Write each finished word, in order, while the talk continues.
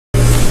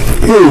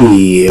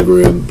Hey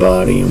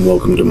everybody, and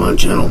welcome to my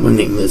channel. My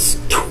name is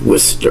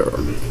Twister,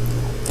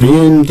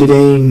 and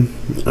today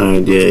I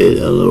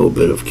did a little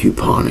bit of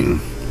couponing.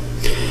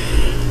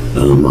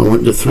 I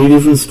went to 3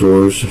 different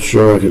stores.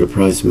 Sure, I could have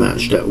price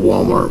matched at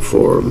Walmart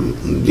for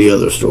the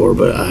other store,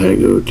 but I had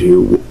to go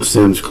to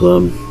Sam's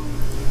Club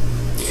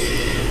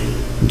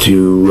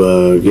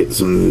to get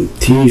some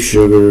tea,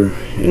 sugar,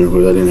 and of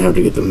course I didn't have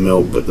to get the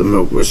milk, but the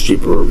milk was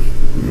cheaper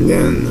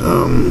than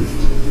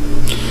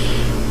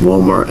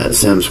Walmart at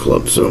Sam's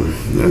Club, so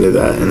I did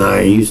that. And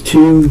I used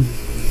 2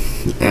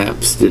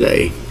 apps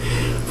today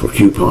for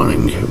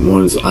couponing.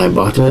 One's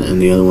Ibotta and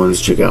the other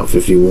one's Checkout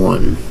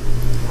 51.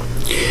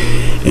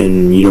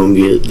 And you don't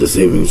get the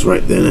savings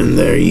right then and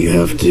there. You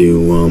have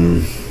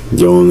to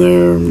go in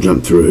there,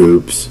 jump through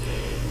hoops,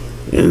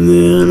 and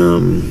then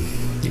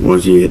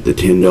once you hit the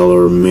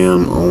 $10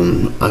 min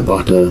on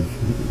Ibotta,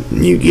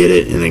 you get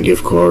it in a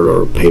gift card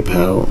or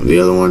PayPal. The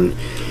other one,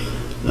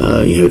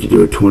 you have to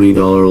do a $20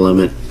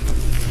 limit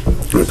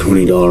or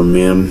 $20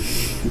 min,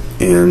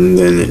 and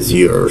then it's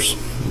yours.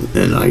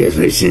 And I guess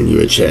they send you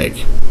a check,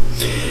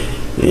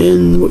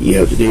 and what you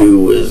have to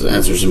do is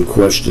answer some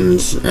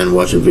questions and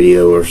watch a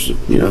video, or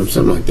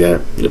something like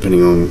that,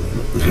 depending on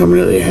how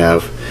many they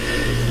have,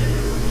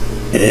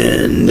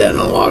 and that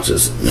unlocks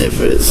it. If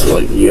it's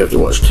like you have to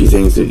watch 2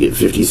 things to get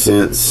 50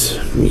 cents,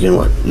 you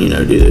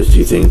can do those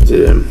 2 things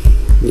to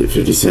get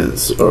 50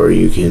 cents, or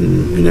you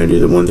can do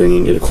the one thing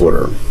and get a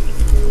quarter.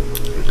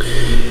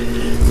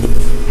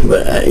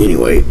 But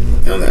anyway,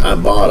 on the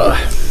Ibotta,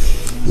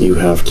 you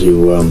have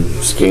to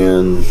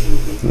scan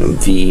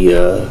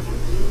the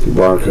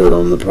barcode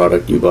on the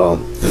product you bought,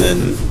 and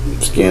then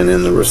scan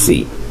in the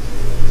receipt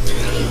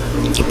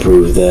to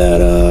prove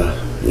that,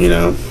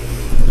 and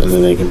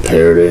then they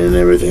compared it and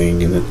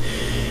everything. And then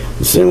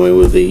the same way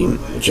with the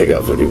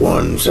Checkout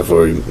 51, except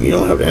for you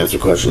don't have to answer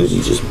questions,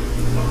 you just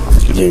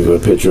take a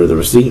picture of the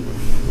receipt,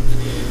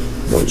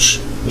 which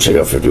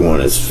Checkout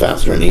 51 is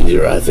faster and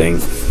easier, I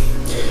think.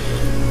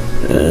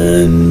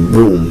 And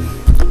boom.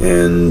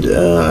 And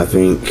I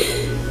think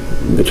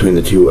between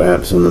the 2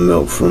 apps on the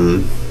milk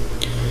from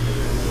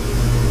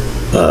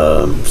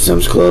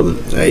Sam's Club,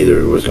 I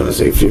either was going to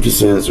say 50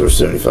 cents or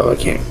 75, I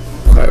can't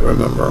quite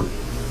remember.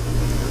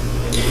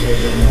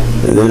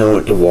 And then I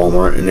went to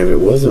Walmart, and if it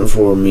wasn't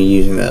for me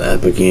using that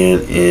app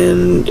again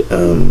and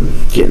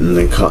getting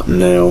the cotton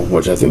nail,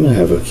 which I think I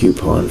have a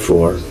coupon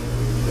for,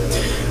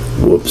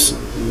 whoops,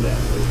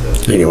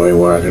 anyway,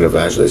 where I could have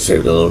actually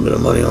saved a little bit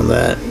of money on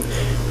that.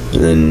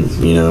 And then,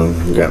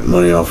 got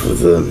money off of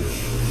the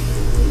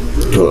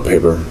toilet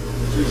paper.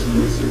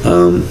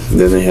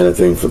 Then they had a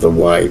thing for the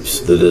wipes,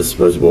 the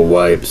disposable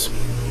wipes.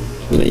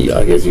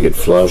 I guess you could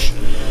flush.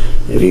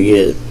 If you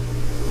get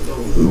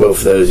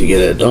both those, you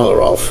get $1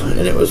 off.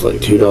 And it was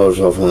like $2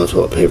 off on the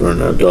toilet paper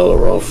and $1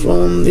 off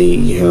on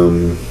the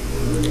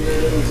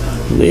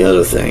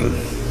other thing.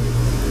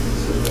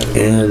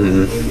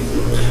 And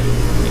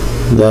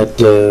that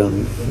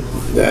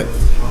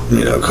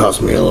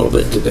cost me a little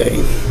bit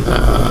today.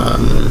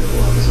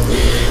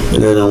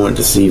 And then I went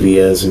to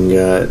CVS and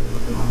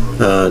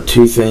got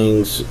 2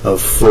 things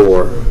of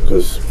 4,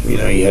 because you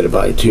had to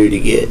buy 2 to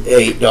get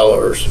 $8.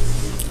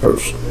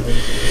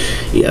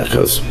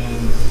 Because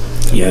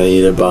you had to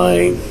either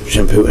buy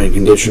shampoo and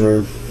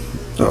conditioner,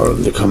 or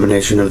the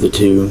combination of the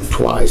 2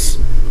 twice.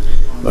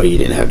 Well, you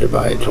didn't have to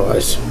buy it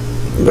twice,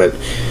 but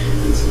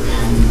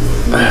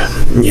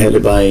you had to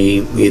buy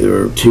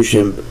either 2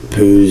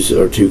 shampoos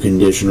or 2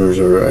 conditioners,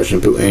 or a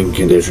shampoo and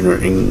conditioner,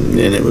 and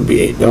then it would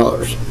be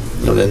 $8.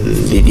 And then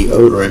the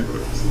deodorant,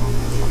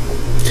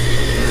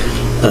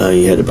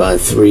 you had to buy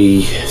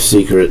 3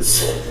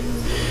 secrets,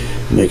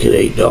 make it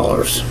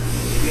 $8.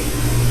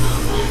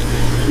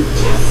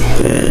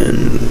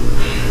 And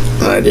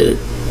I did it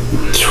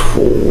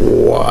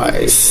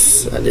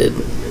twice. I did,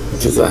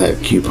 because I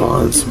had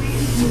coupons.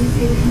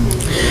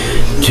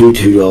 2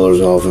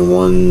 $2 off, and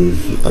 1,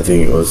 I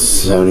think it was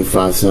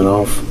 75 cents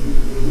off,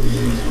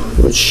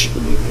 which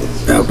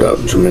helped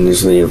out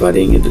tremendously. If I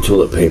didn't get the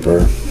toilet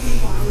paper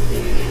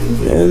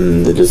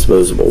and the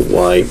disposable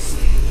wipe,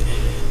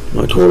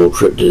 my total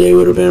trip today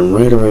would have been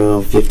right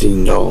around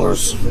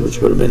 $15, which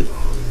would have been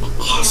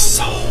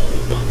awesome.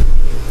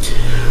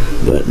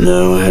 But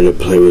no, I had to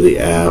play with the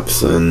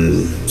apps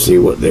and see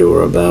what they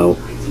were about.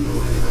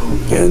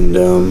 And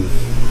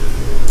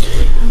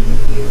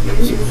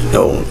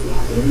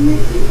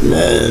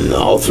and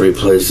all 3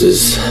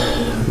 places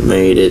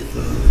made it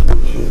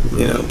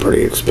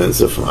pretty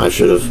expensive. I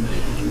should have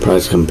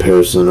price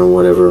comparison or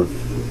whatever,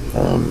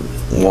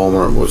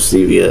 Walmart with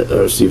CVS,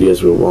 or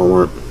CVS with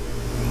Walmart.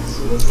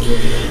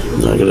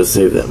 I gotta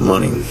save that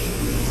money.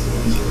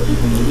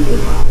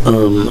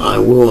 I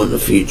will in the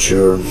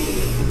future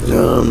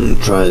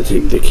try to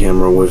take the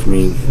camera with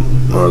me,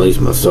 or at least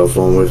my cell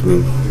phone with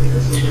me,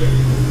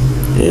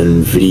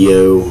 and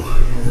video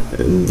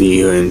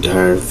the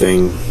entire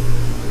thing.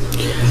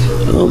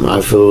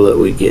 I feel that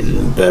we're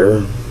getting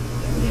better.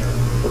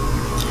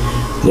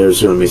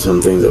 There's going to be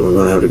some things that we're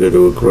going to have to go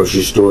to a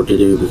grocery store to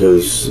do,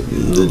 because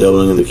the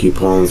doubling of the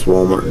coupons,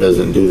 Walmart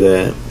doesn't do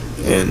that.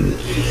 and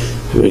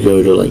if we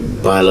go to like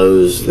buy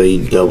lows, they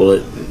double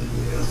it.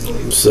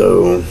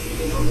 So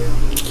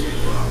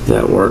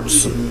that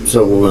works.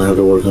 So we're gonna have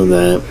to work on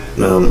that.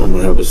 I'm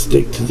gonna have to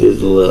stick to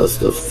the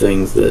list of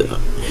things that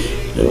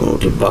I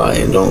want to buy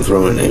and don't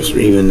throw in extra,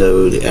 even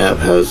though the app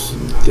has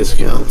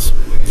discounts.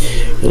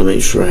 I'll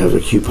make sure I have a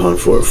coupon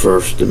for it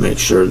first to make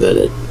sure that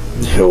it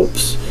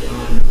helps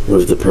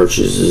with the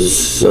purchases,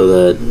 so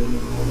that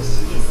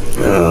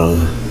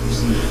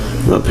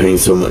I'm not paying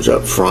so much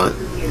up front.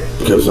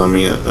 Because I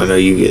mean, I know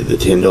you get the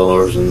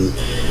 $10 and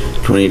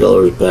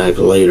 $20 back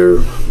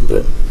later,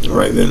 but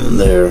right then and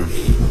there,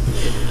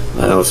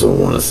 I also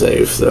want to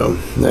save. So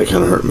that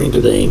kind of hurt me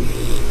today.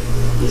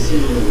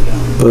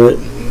 But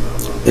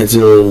it's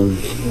a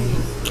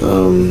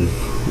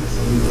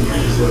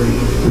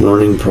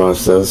learning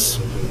process,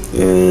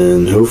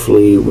 and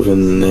hopefully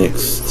within the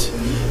next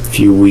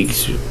few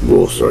weeks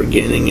we'll start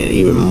getting it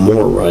even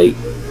more right,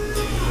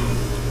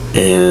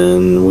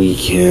 and we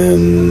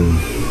can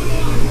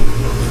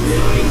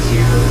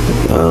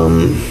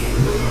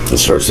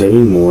start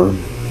saving more,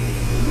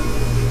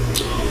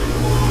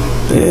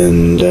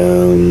 and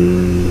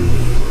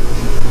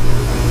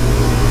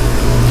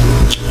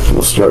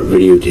we'll start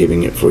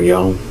videotaping it for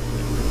y'all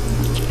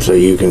so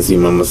you can see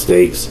my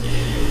mistakes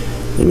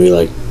and be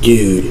like,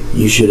 dude,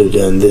 you should have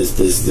done this.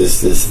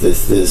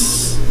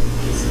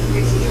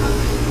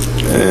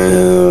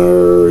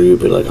 Or you'll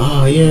be like,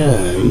 oh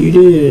yeah, you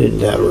did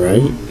that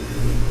right.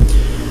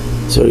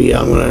 So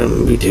yeah, I'm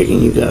gonna be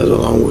taking you guys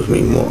along with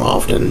me more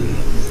often.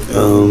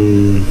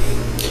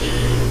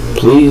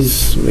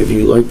 Please, if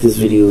you like this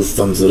video,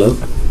 thumbs it up.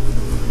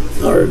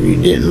 Or if you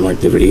didn't like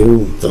the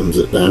video, thumbs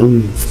it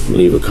down.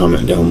 Leave a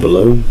comment down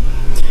below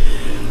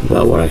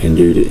about what I can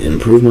do to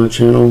improve my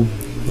channel,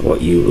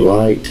 what you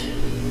liked,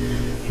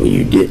 what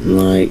you didn't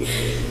like,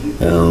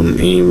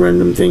 any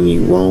random thing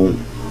you want.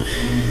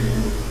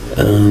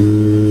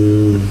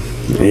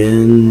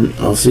 And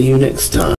I'll see you next time.